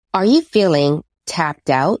Are you feeling tapped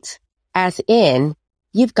out? As in,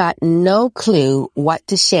 you've got no clue what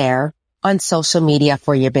to share on social media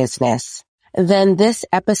for your business? Then this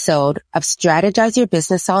episode of Strategize Your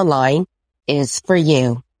Business Online is for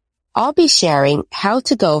you. I'll be sharing how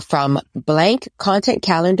to go from blank content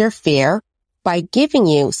calendar fear by giving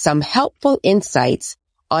you some helpful insights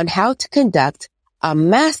on how to conduct a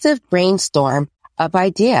massive brainstorm of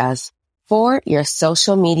ideas for your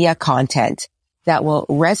social media content that will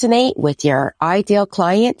resonate with your ideal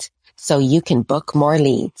client so you can book more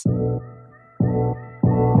leads.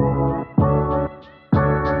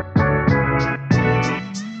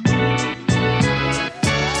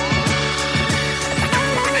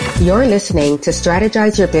 You're listening to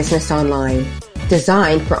Strategize Your Business Online,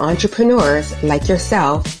 designed for entrepreneurs like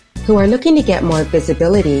yourself who are looking to get more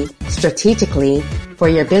visibility strategically for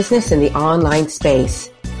your business in the online space.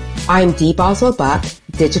 I'm Dee Boswell Buck,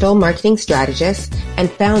 digital marketing strategist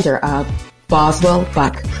and founder of Boswell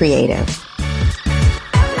Buck Creative.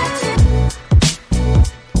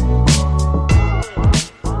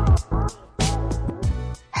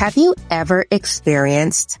 Have you ever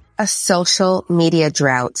experienced a social media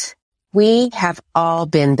drought? We have all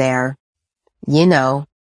been there. You know,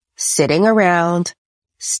 sitting around,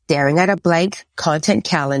 staring at a blank content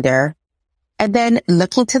calendar, and then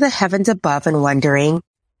looking to the heavens above and wondering,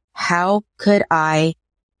 how could I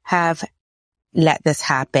have let this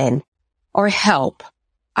happen? Or help?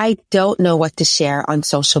 I don't know what to share on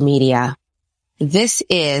social media. This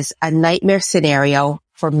is a nightmare scenario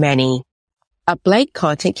for many. A blank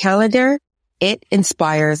content calendar, it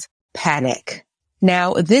inspires panic.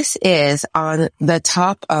 Now, this is on the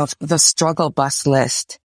top of the struggle bus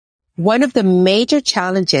list. One of the major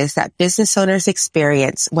challenges that business owners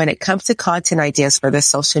experience when it comes to content ideas for their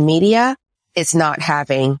social media is not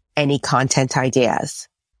having any content ideas.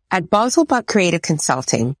 At Boswell Buck Creative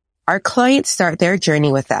Consulting, our clients start their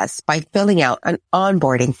journey with us by filling out an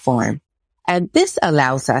onboarding form. And this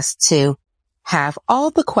allows us to have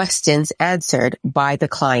all the questions answered by the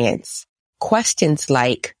clients. Questions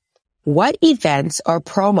like, what events or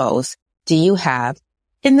promos do you have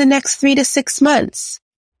in the next 3 to 6 months?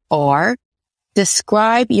 Or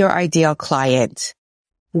describe your ideal client.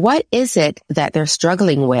 What is it that they're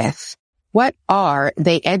struggling with? What are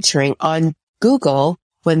they entering on Google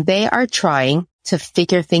when they are trying to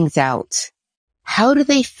figure things out? How do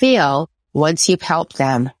they feel once you've helped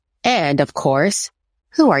them? And of course,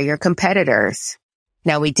 who are your competitors?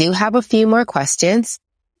 Now, we do have a few more questions,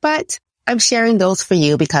 but I'm sharing those for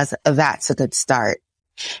you because that's a good start.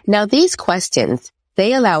 Now, these questions,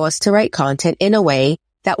 they allow us to write content in a way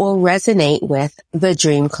that will resonate with the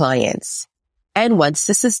dream clients. And once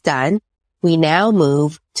this is done, we now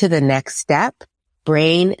move to the next step,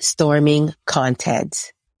 brainstorming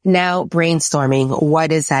content. Now, brainstorming,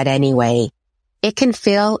 what is that anyway? It can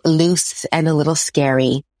feel loose and a little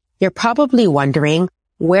scary. You're probably wondering,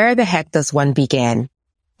 where the heck does one begin?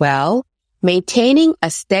 Well, maintaining a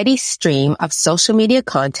steady stream of social media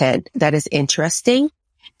content that is interesting,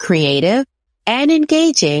 creative, and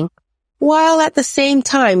engaging, while at the same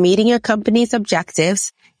time meeting your company's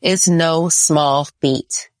objectives, is no small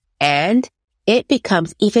feat. And it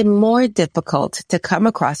becomes even more difficult to come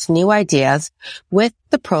across new ideas with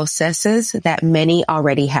the processes that many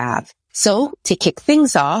already have. So to kick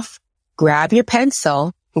things off, grab your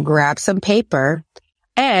pencil, grab some paper,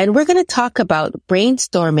 and we're going to talk about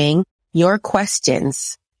brainstorming your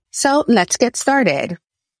questions. So let's get started.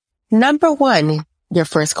 Number 1, your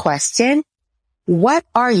first question, what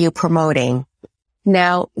are you promoting?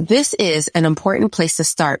 Now, this is an important place to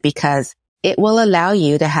start because it will allow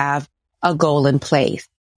you to have a goal in place.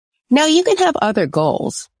 Now, you can have other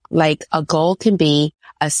goals, like a goal can be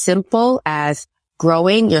as simple as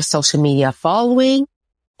growing your social media following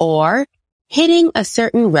or hitting a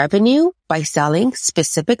certain revenue by selling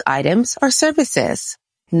specific items or services.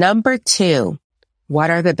 Number 2, what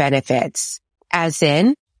are the benefits? As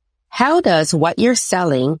in, how does what you're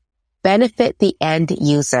selling benefit the end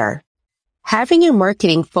user? Having your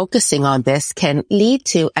marketing focusing on this can lead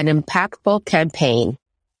to an impactful campaign.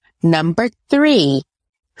 Number 3,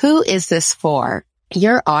 who is this for?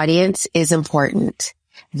 Your audience is important.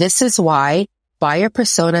 This is why buyer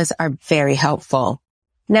personas are very helpful.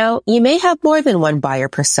 Now, you may have more than one buyer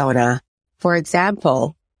persona. For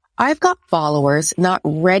example, I've got followers not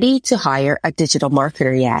ready to hire a digital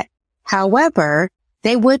marketer yet. However,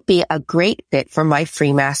 they would be a great fit for my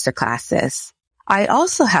free masterclasses. I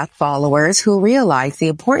also have followers who realize the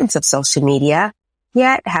importance of social media,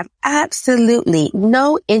 yet have absolutely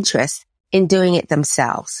no interest in doing it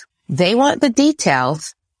themselves. They want the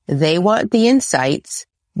details, they want the insights,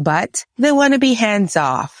 but they want to be hands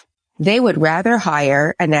off. They would rather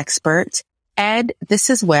hire an expert, and this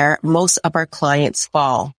is where most of our clients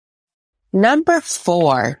fall. Number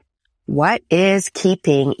 4, what is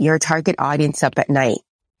keeping your target audience up at night?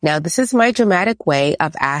 Now, this is my dramatic way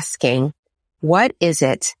of asking, what is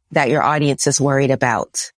it that your audience is worried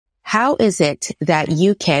about? How is it that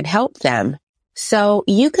you can help them? So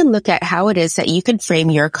you can look at how it is that you can frame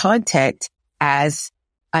your content as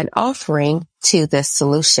an offering to this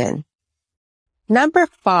solution. Number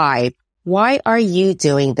 5, why are you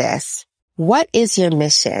doing this? What is your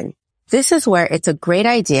mission? This is where it's a great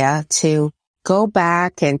idea to go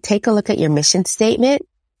back and take a look at your mission statement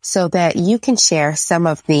so that you can share some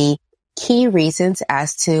of the key reasons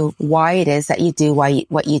as to why it is that you do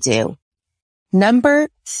what you do. Number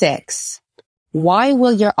 6, why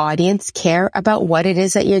will your audience care about what it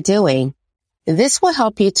is that you're doing? This will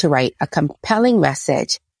help you to write a compelling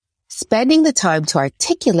message. Spending the time to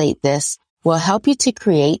articulate this will help you to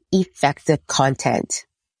create effective content.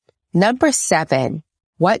 Number 7,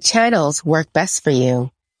 what channels work best for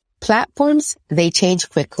you? Platforms, they change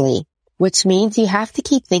quickly, which means you have to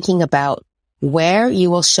keep thinking about where you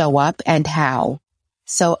will show up and how.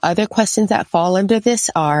 So other questions that fall under this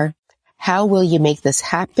are, how will you make this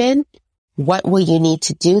happen? What will you need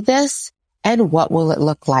to do this? And what will it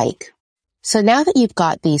look like? So now that you've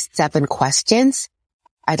got these 7 questions,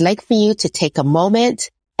 I'd like for you to take a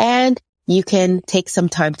moment and you can take some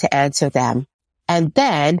time to answer them. And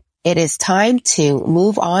then it is time to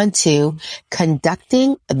move on to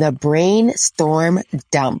conducting the brainstorm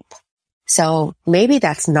dump. So maybe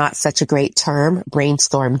that's not such a great term,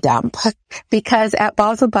 brainstorm dump, because at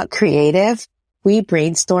Basel Buck Creative, we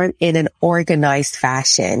brainstorm in an organized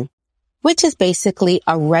fashion, which is basically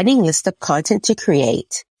a running list of content to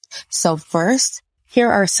create. So first, here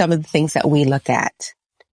are some of the things that we look at.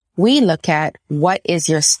 We look at what is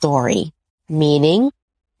your story, meaning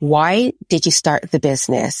why did you start the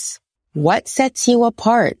business? What sets you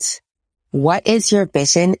apart? What is your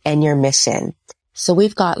vision and your mission? So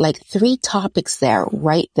we've got like 3 topics there,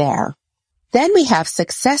 right there. Then we have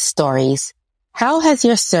success stories. How has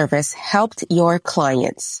your service helped your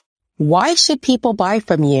clients? Why should people buy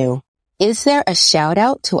from you? Is there a shout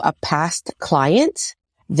out to a past client?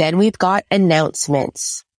 Then we've got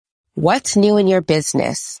announcements. What's new in your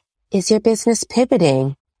business? Is your business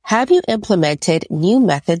pivoting? Have you implemented new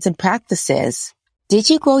methods and practices? Did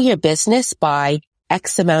you grow your business by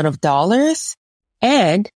X amount of dollars?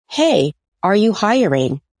 And hey, are you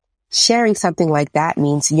hiring? Sharing something like that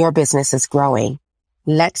means your business is growing.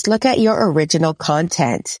 Let's look at your original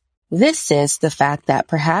content. This is the fact that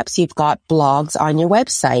perhaps you've got blogs on your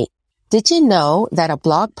website. Did you know that a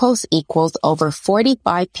blog post equals over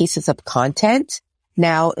 45 pieces of content?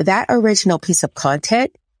 Now, that original piece of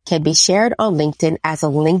content can be shared on LinkedIn as a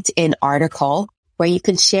LinkedIn article where you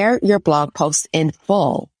can share your blog post in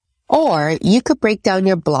full. Or you could break down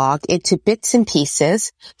your blog into bits and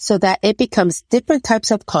pieces so that it becomes different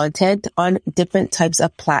types of content on different types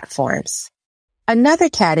of platforms. Another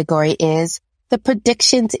category is the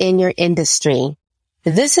predictions in your industry.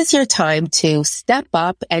 This is your time to step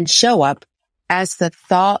up and show up as the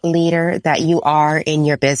thought leader that you are in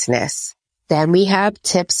your business. Then we have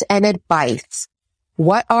tips and advice.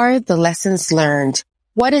 What are the lessons learned?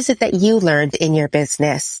 What is it that you learned in your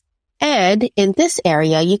business? And in this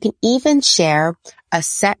area, you can even share a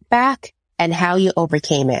setback and how you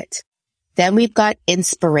overcame it. Then we've got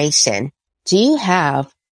inspiration. Do you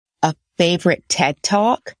have a favorite TED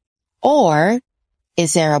Talk? Or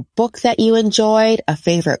is there a book that you enjoyed, a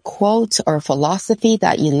favorite quote or philosophy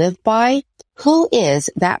that you live by? Who is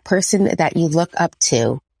that person that you look up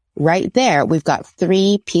to? Right there, we've got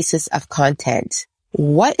 3 pieces of content.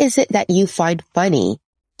 What is it that you find funny?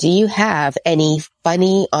 Do you have any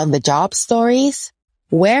funny on the job stories?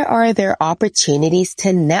 Where are there opportunities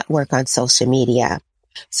to network on social media?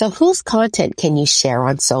 So whose content can you share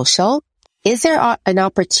on social? Is there an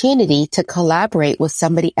opportunity to collaborate with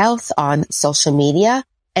somebody else on social media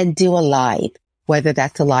and do a live, whether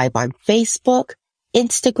that's a live on Facebook,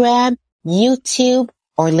 Instagram, YouTube,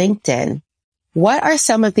 or LinkedIn? What are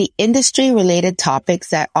some of the industry-related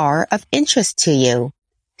topics that are of interest to you?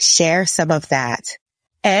 Share some of that.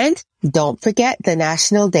 And don't forget the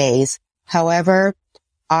national days. However,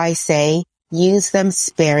 I say use them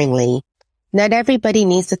sparingly. Not everybody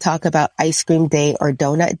needs to talk about ice cream day or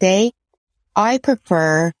donut day. I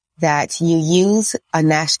prefer that you use a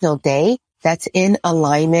national day that's in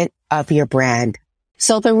alignment of your brand.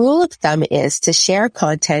 So the rule of thumb is to share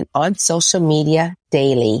content on social media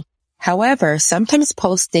daily. However, sometimes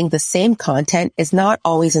posting the same content is not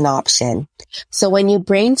always an option. So when you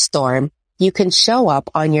brainstorm, You can show up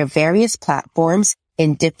on your various platforms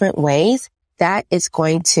in different ways that is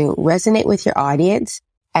going to resonate with your audience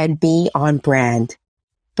and be on brand.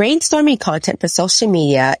 Brainstorming content for social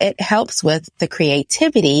media, it helps with the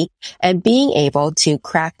creativity and being able to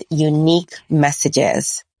craft unique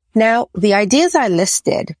messages. Now, the ideas I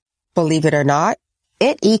listed, believe it or not,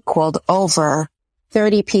 it equaled over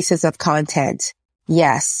 30 pieces of content.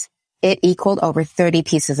 Yes, it equaled over 30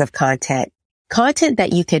 pieces of content. Content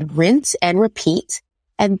that you could rinse and repeat.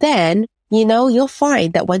 And then, you'll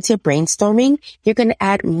find that once you're brainstorming, you're going to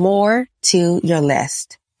add more to your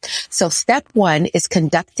list. So step 1 is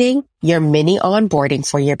conducting your mini onboarding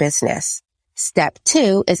for your business. Step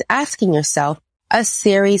 2 is asking yourself a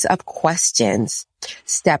series of questions.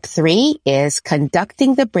 Step 3 is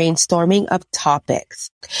conducting the brainstorming of topics.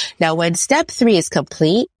 Now, when step 3 is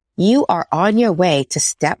complete, you are on your way to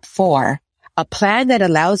step 4, a plan that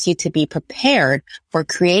allows you to be prepared for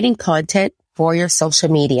creating content for your social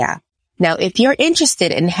media. Now, if you're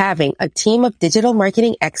interested in having a team of digital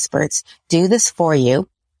marketing experts do this for you,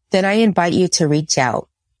 then I invite you to reach out.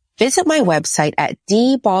 Visit my website at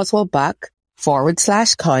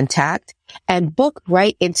dboswellbuck.com/contact and book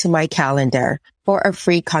right into my calendar for a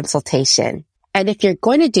free consultation. And if you're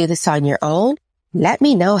going to do this on your own, let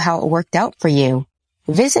me know how it worked out for you.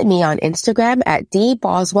 Visit me on Instagram at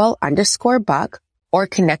dboswell_buck or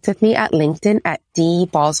connect with me at LinkedIn at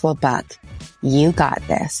dboswellbuck. You got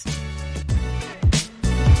this.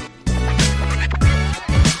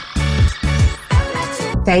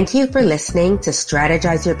 Thank you for listening to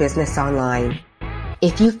Strategize Your Business Online.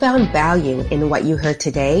 If you found value in what you heard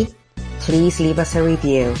today, please leave us a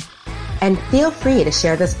review. And feel free to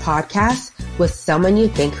share this podcast with someone you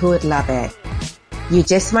think who would love it. You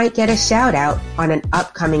just might get a shout out on an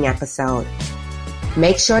upcoming episode.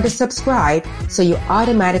 Make sure to subscribe so you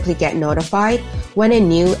automatically get notified when a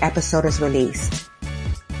new episode is released.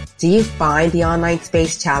 Do you find the online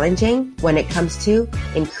space challenging when it comes to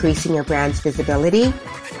increasing your brand's visibility?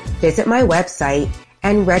 Visit my website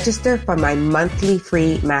and register for my monthly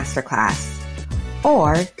free masterclass.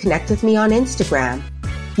 Or connect with me on Instagram.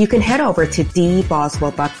 You can head over to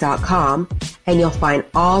dboswellbuck.com and you'll find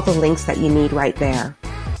all the links that you need right there.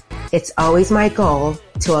 It's always my goal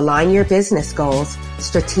to align your business goals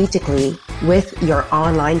strategically with your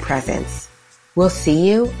online presence. We'll see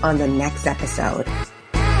you on the next episode.